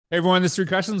Hey everyone, this is Three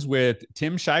Questions with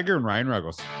Tim Schigur and Ryan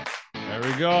Ruggles. There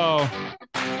we go.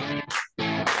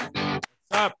 What's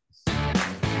up?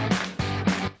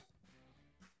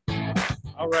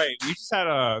 All right, we just had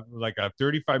a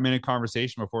 35-minute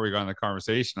conversation before we got in the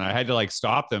conversation. I had to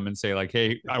stop them and say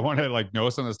hey, I want to know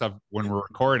some of the stuff when we're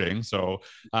recording. So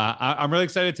I'm really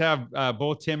excited to have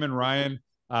both Tim and Ryan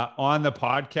on the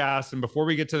podcast. And before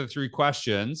we get to the three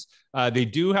questions, they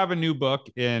do have a new book,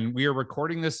 and we are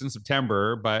recording this in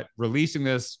September, but releasing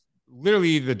this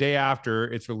literally the day after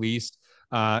it's released.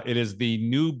 It is the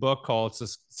new book called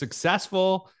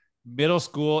Successful Middle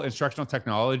School Instructional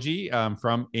Technology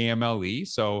from AMLE.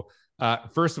 So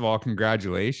first of all,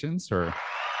 congratulations for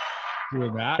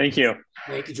doing that. Thank you.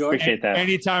 Thank you, George. Appreciate that.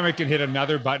 Anytime I can hit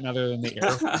another button other than the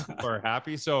air, we're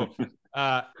happy. So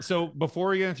before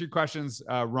we get into questions,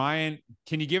 Ryan,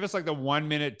 can you give us the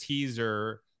 1-minute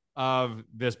teaser of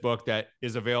this book that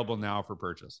is available now for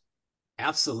purchase?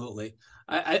 Absolutely.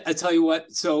 I tell you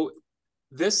what, so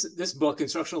this book,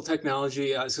 Instructional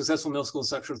Technology, Successful Middle School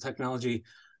Instructional Technology,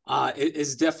 it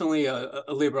is definitely a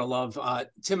labor of love.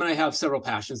 Tim and I have several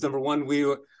passions. Number one, we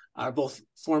are both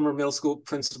former middle school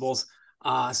principals.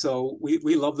 So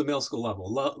we love the middle school level,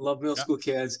 love middle school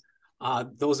kids.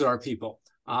 Those are our people.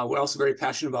 We're also very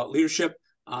passionate about leadership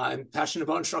and passionate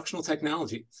about instructional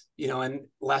technology. And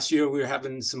last year we were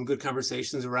having some good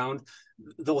conversations around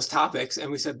those topics,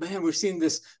 and we said, man, we're seeing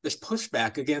this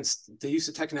pushback against the use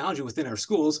of technology within our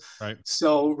schools. Right.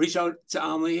 So reach out to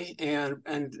AMLE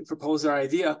and propose our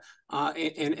idea.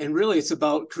 And really it's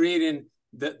about creating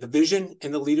the vision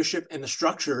and the leadership and the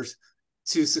structures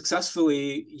to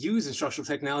successfully use instructional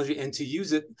technology and to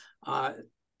use it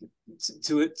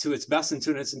to its best and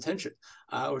to its intention.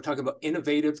 We're talking about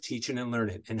innovative teaching and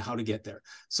learning and how to get there.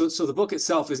 So the book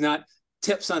itself is not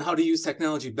tips on how to use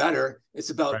technology better. It's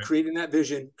about creating that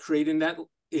vision, creating that,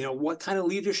 what kind of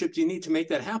leadership do you need to make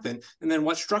that happen? And then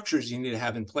what structures you need to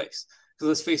have in place. Because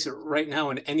let's face it, right now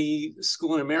in any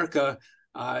school in America,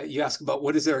 you ask about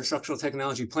what is their instructional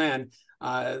technology plan,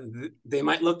 they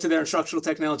might look to their instructional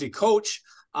technology coach,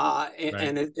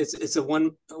 and it's a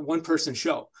one person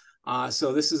show.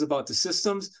 So this is about the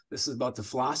systems, this is about the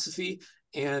philosophy,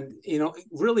 and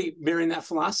really marrying that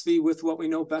philosophy with what we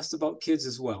know best about kids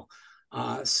as well.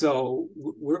 So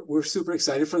we're super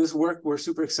excited for this work. We're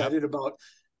super excited about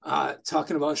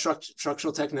talking about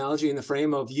instructional technology in the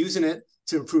frame of using it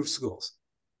to improve schools.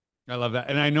 I love that.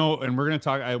 And I know, and we're going to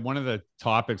talk, one of the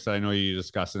topics that I know you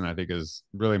discussed and I think is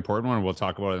really important one, and we'll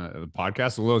talk about in the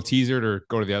podcast, a little teaser to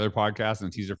go to the other podcast and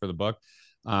a teaser for the book,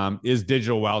 is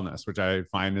digital wellness, which I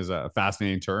find is a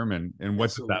fascinating term. And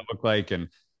what does that look like? And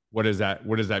what does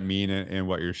that mean in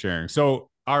what you're sharing? So,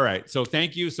 all right. So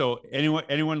thank you. So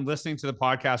anyone listening to the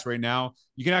podcast right now,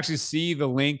 you can actually see the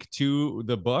link to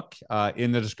the book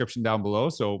in the description down below.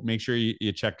 So make sure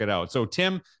you check it out. So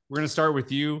Tim, we're going to start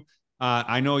with you.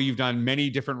 I know you've done many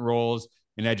different roles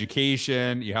in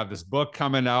education. You have this book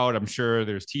coming out. I'm sure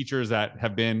there's teachers that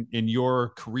have been in your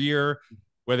career,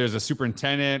 whether it's a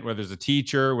superintendent, whether it's a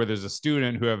teacher, whether it's a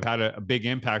student, who have had a big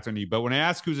impact on you. But when I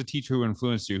ask who's a teacher who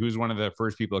influenced you, who's one of the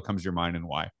first people that comes to your mind and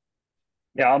why?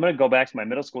 Yeah, I'm going to go back to my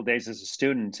middle school days as a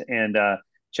student. And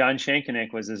John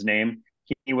Shankinik was his name.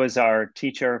 He was our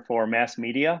teacher for mass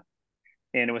media,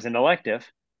 and it was an elective.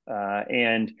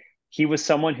 And he was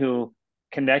someone who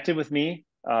connected with me,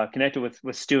 connected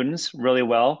with students really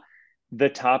well. The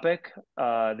topic,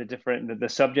 the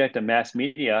subject of mass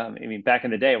media, I mean, back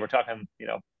in the day, we're talking,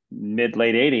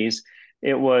 mid-late 80s,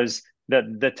 it was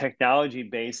the technology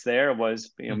base there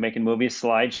was, making movies,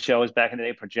 slideshows back in the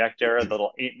day, projector, a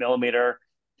little 8mm,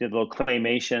 did little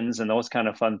claymations and those kind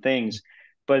of fun things.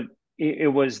 But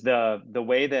it was the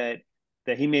way that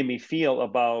he made me feel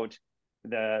about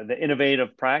the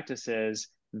innovative practices,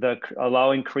 the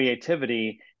allowing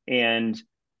creativity, and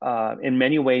in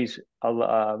many ways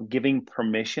giving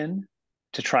permission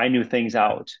to try new things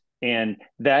out. And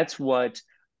that's what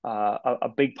a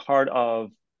big part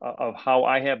of how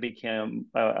I have become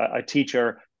a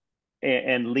teacher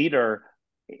and leader.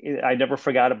 I never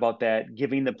forgot about that,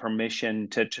 giving the permission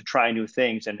to try new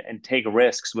things and take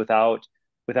risks without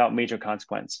major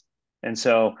consequence. And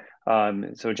so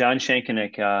John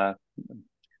Shankinik,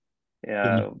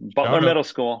 Butler Middle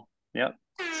School. Yep.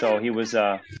 So he was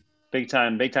a big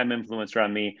time influencer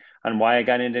on me, on why I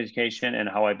got into education and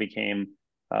how I became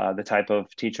the type of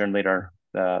teacher and leader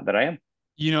that I am.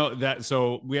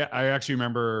 I actually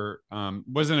remember,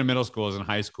 wasn't in middle school, I was in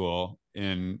high school,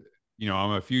 and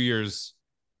I'm a few years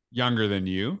younger than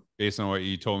you based on what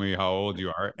you told me how old you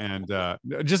are, and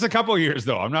just a couple of years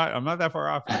though. I'm not that far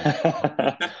off.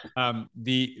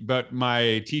 But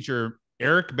my teacher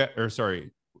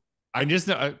I just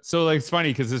know. So like, it's funny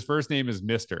because his first name is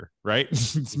Mister, right?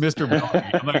 It's Mister Bellamy.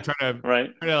 I'm like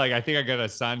Right. trying to like, I think I got a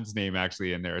son's name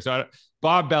actually in there. So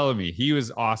Bob Bellamy, he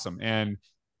was awesome. And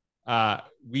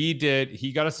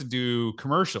he got us to do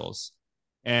commercials.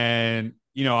 And,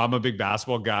 I'm a big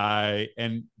basketball guy.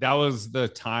 And that was the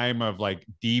time of like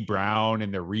D Brown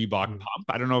and the Reebok pump.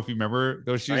 I don't know if you remember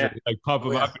those shoes, like pump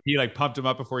him up. He like pumped him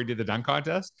up before he did the dunk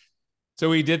contest. So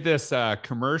we did this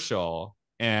commercial,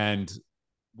 and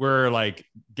we're like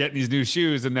getting these new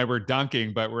shoes, and then we're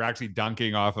dunking, but we're actually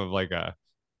dunking off of like a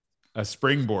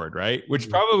springboard, right? Which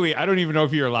probably I don't even know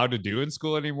if you're allowed to do in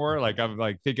school anymore. Like I'm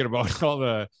like thinking about all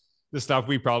the stuff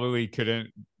we probably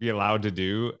couldn't be allowed to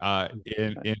do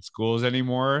in schools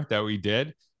anymore that we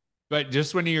did. But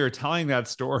just when you were telling that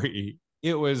story,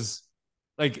 it was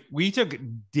like we took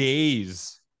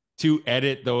days to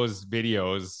edit those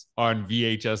videos on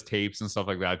VHS tapes and stuff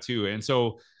like that too. And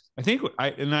so I think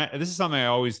this is something I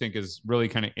always think is really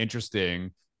kind of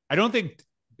interesting. I don't think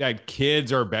that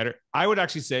kids are better. I would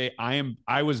actually say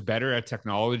I was better at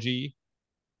technology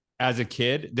as a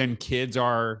kid than kids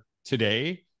are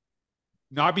today.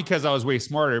 Not because I was way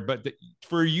smarter, but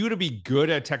for you to be good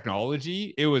at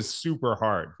technology, it was super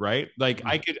hard, right? Like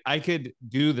I could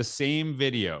do the same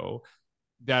video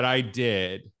that I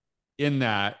did in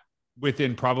that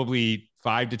within probably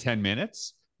 5 to 10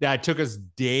 minutes. That took us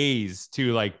days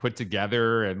to like put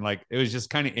together, and like it was just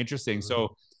kind of interesting.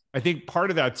 So I think part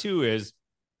of that too is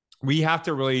we have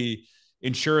to really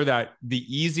ensure that the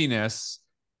easiness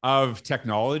of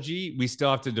technology, we still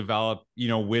have to develop,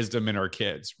 wisdom in our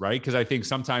kids, right? Because I think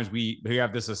sometimes we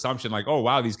have this assumption like, oh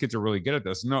wow, these kids are really good at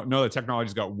this. No, the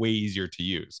technology's got way easier to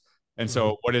use. And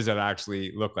so what does it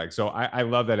actually look like? So I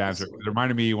love that answer. It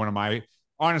reminded me one of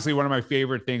my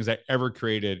favorite things I ever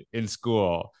created in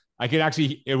school. I could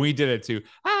actually, and we did it too.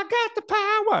 I got the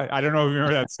power. I don't know if you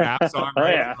remember that Snap song,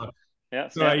 right? Yeah. Yeah.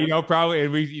 So, probably,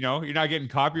 and you're not getting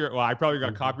copyright. Well, I probably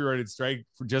got copyrighted strike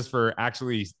just for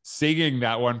actually singing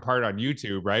that one part on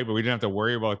YouTube, right? But we didn't have to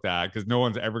worry about that because no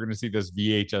one's ever going to see this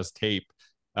VHS tape,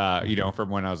 from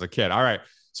when I was a kid. All right.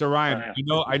 So Ryan,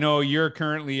 I know you're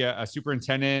currently a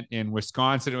superintendent in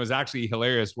Wisconsin. It was actually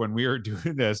hilarious when we were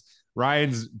doing this.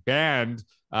 Ryan's band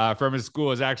from his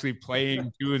school is actually playing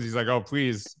tunes. He's like, "Oh,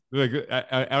 please, like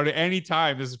out at any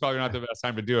time, this is probably not the best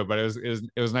time to do it, but it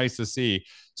was nice to see."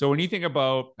 So when you think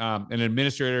about an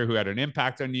administrator who had an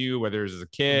impact on you, whether it's a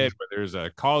kid, whether it's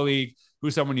a colleague,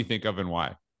 who's someone you think of and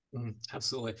why?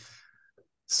 Absolutely,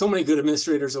 so many good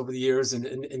administrators over the years,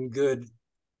 and good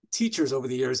teachers over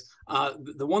the years.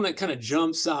 The one that kind of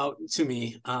jumps out to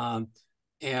me, and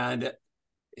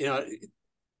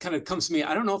kind of comes to me.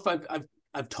 I don't know if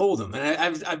I've told them,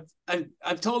 and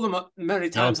I've told them many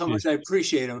times how much I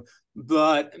appreciate them,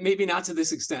 but maybe not to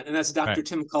this extent. And that's Dr.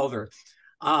 Tim Culver.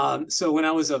 So when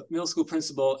I was a middle school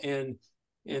principal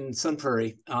in Sun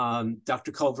Prairie,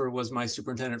 Dr. Culver was my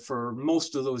superintendent for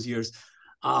most of those years,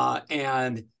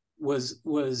 and was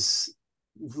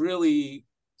really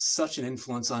such an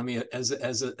influence on me as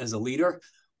a leader,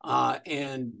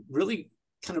 and really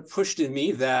kind of pushed in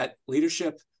me that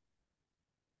leadership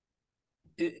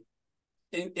it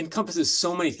encompasses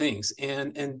so many things,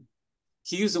 and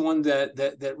he was the one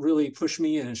that really pushed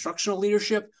me in instructional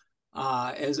leadership,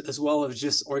 as well as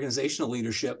just organizational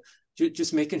leadership,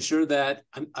 just making sure that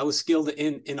I was skilled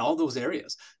in all those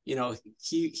areas.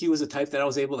 He was the type that I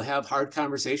was able to have hard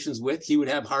conversations with. He would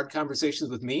have hard conversations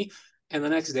with me, and the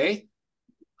next day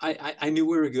I knew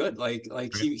we were good. Like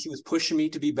he was pushing me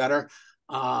to be better.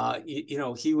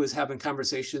 He was having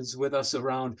conversations with us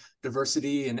around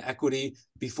diversity and equity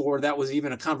before that was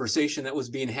even a conversation that was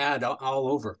being had all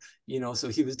over. So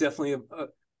he was definitely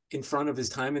in front of his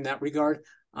time in that regard,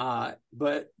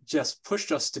 but just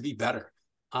pushed us to be better.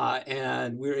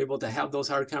 And we were able to have those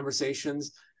hard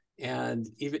conversations. And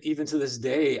even to this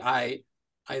day, I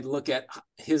look at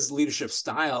his leadership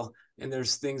style, and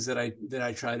there's things that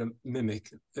I try to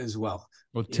mimic as well.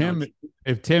 Well, Tim,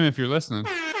 if you're listening,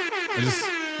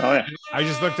 I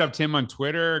just looked up Tim on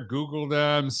Twitter, Googled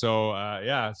him. So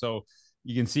so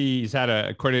you can see he's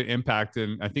had quite an impact,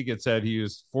 and I think it said he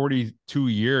was 42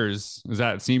 years. Does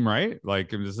that seem right? Like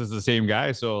this is the same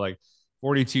guy, so like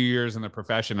 42 years in the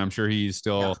profession. I'm sure he's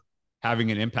still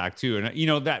having an impact too.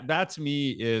 And that to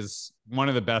me is one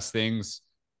of the best things,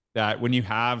 that when you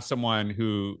have someone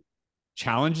who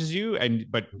challenges you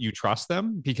but you trust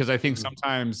them, because I think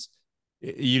sometimes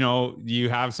you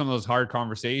have some of those hard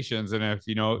conversations, and if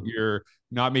you're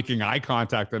not making eye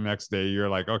contact the next day, you're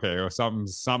like, okay, well,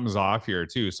 something's off here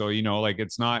too. So like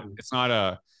it's not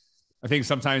I think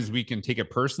sometimes we can take it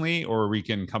personally, or we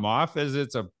can come off as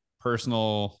it's a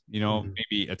personal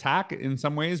maybe attack in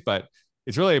some ways, but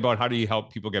it's really about how do you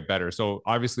help people get better. So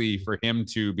obviously for him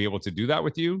to be able to do that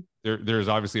with you, there's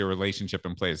obviously a relationship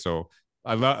in place. So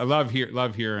I love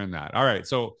hearing that. All right.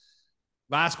 So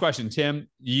last question, Tim,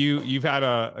 you've had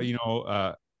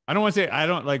I don't want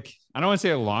to say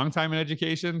a long time in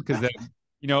education, because then,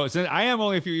 since I am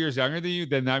only a few years younger than you,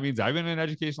 then that means I've been in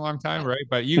education a long time, right?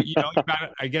 But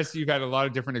I guess you've had a lot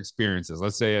of different experiences.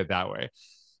 Let's say it that way.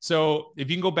 So if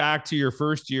you can go back to your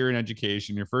first year in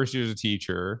education, your first year as a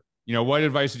teacher, what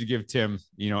advice would you give Tim,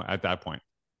 at that point?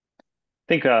 I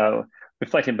think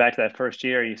reflecting back to that first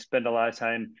year, you spend a lot of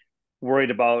time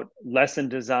worried about lesson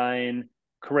design,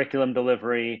 curriculum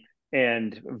delivery,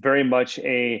 and very much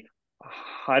I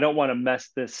don't want to mess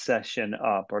this session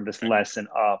up or this lesson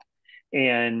up.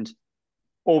 And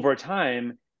over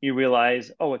time, you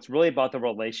realize, oh, it's really about the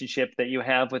relationship that you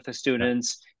have with the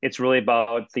students. It's really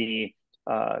about the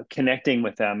connecting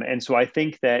with them. And so I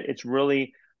think that it's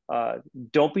really,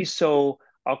 don't be so,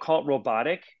 I'll call it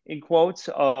robotic in quotes,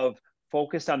 of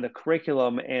focused on the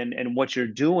curriculum and what you're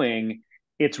doing.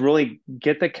 It's really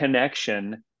get the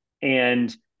connection,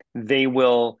 and they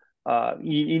will,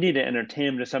 you need to entertain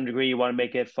them to some degree. You want to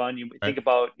make it fun. You think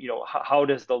about, how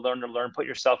does the learner learn? Put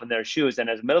yourself in their shoes. And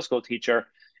as a middle school teacher,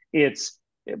 it's,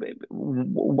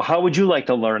 how would you like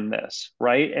to learn this,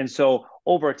 right? And so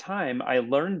over time, I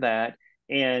learned that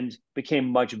and became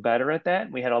much better at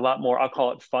that. We had a lot more, I'll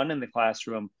call it fun in the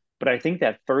classroom. But I think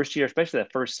that first year, especially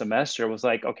that first semester, was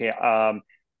like, okay,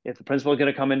 if the principal is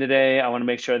going to come in today, I want to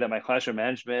make sure that my classroom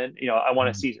management, I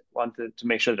want to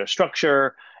make sure there's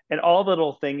structure and all the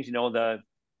little things,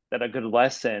 that a good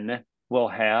lesson will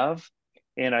have.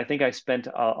 And I think I spent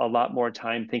a lot more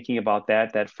time thinking about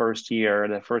that first year,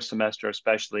 that first semester,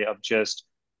 especially, of just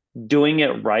doing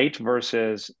it right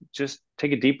versus just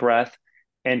take a deep breath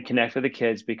and connect with the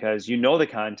kids, because the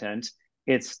content,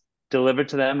 it's delivered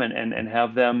to them and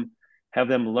have them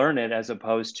learn it, as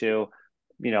opposed to,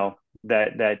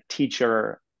 that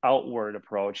teacher outward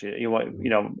approach. It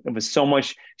was so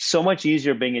much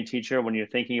easier being a teacher when you're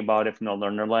thinking about it from the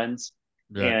learner lens.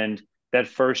 Yeah. And that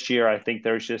first year, I think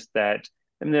there's just that,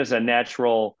 there's a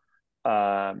natural,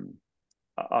 I'll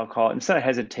call it, instead of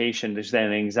hesitation, there's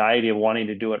an anxiety of wanting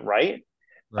to do it right.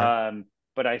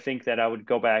 But I think that I would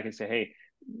go back and say, hey,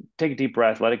 take a deep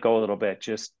breath, let it go a little bit,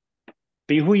 just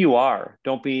be who you are.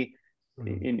 Don't be,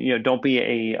 don't be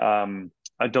a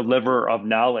deliverer of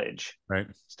knowledge. Right.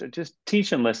 Just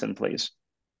teach and listen, please.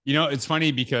 It's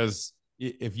funny because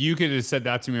if you could have said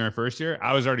that to me my first year,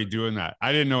 I was already doing that.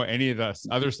 I didn't know any of the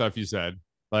other stuff you said,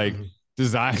 like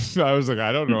design. I was like,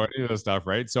 I don't know any of the stuff.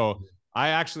 Right. So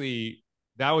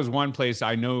that was one place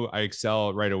I know I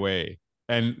excel right away.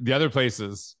 And the other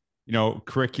places,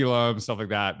 curriculum, stuff like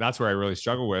that, that's where I really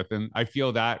struggle with. And I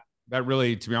feel that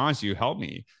really, to be honest, you helped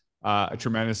me a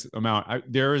tremendous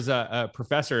amount. There is a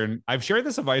professor, and I've shared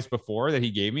this advice before that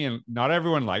he gave me, and not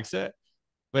everyone likes it,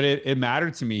 but it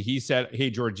mattered to me. He said, hey,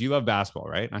 George, you love basketball,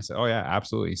 right? And I said, oh yeah,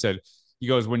 absolutely. He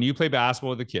goes, when you play basketball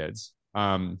with the kids,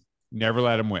 never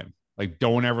let them win. Like,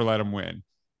 don't ever let them win.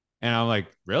 And I'm like,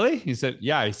 really? He said,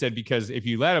 yeah. He said, because if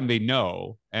you let them, they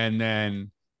know, and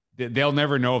then they'll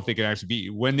never know if they can actually beat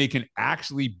you. When they can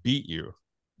actually beat you,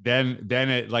 then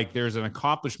it, like, there's an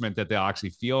accomplishment that they'll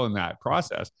actually feel in that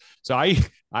process. So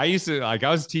I used to, like, I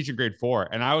was teaching grade 4,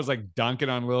 and I was like dunking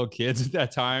on little kids at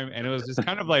that time. And it was just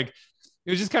kind of like,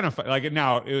 it was just kind of like,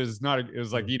 now it was not, it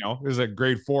was like, it was a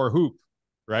grade 4 hoop.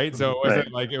 Right. So it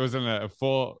wasn't like, it wasn't a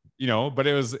full, but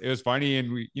it was funny.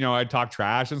 And we, I'd talk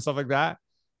trash and stuff like that.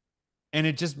 And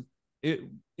it just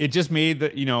made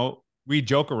the, we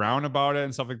joke around about it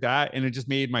and stuff like that. And it just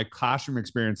made my classroom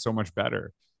experience so much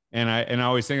better. And I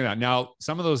always think of that. Now,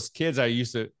 some of those kids I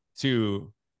used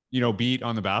to beat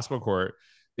on the basketball court,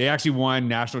 they actually won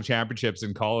national championships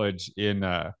in college in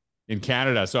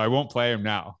Canada. So I won't play them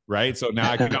now. Right. So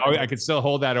now I can still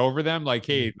hold that over them. Like,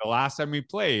 hey, the last time we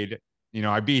played,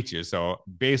 I beat you. So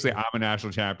basically I'm a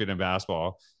national champion in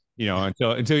basketball,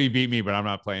 until you beat me, but I'm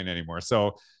not playing anymore.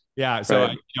 So yeah. So,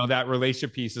 that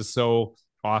relationship piece is so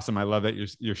awesome. I love that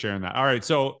you're sharing that. All right.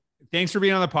 So thanks for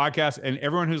being on the podcast, and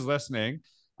everyone who's listening,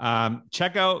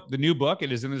 check out the new book.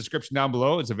 It is in the description down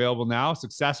below. It's available now.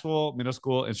 Successful Middle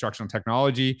School Instructional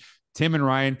Technology. Tim and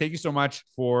Ryan, thank you so much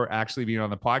for actually being on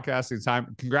the podcast this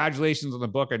time. Congratulations on the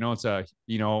book. I know it's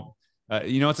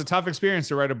it's a tough experience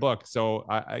to write a book. So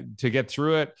to get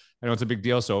through it, I know it's a big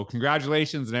deal. So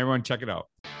congratulations, and everyone check it out.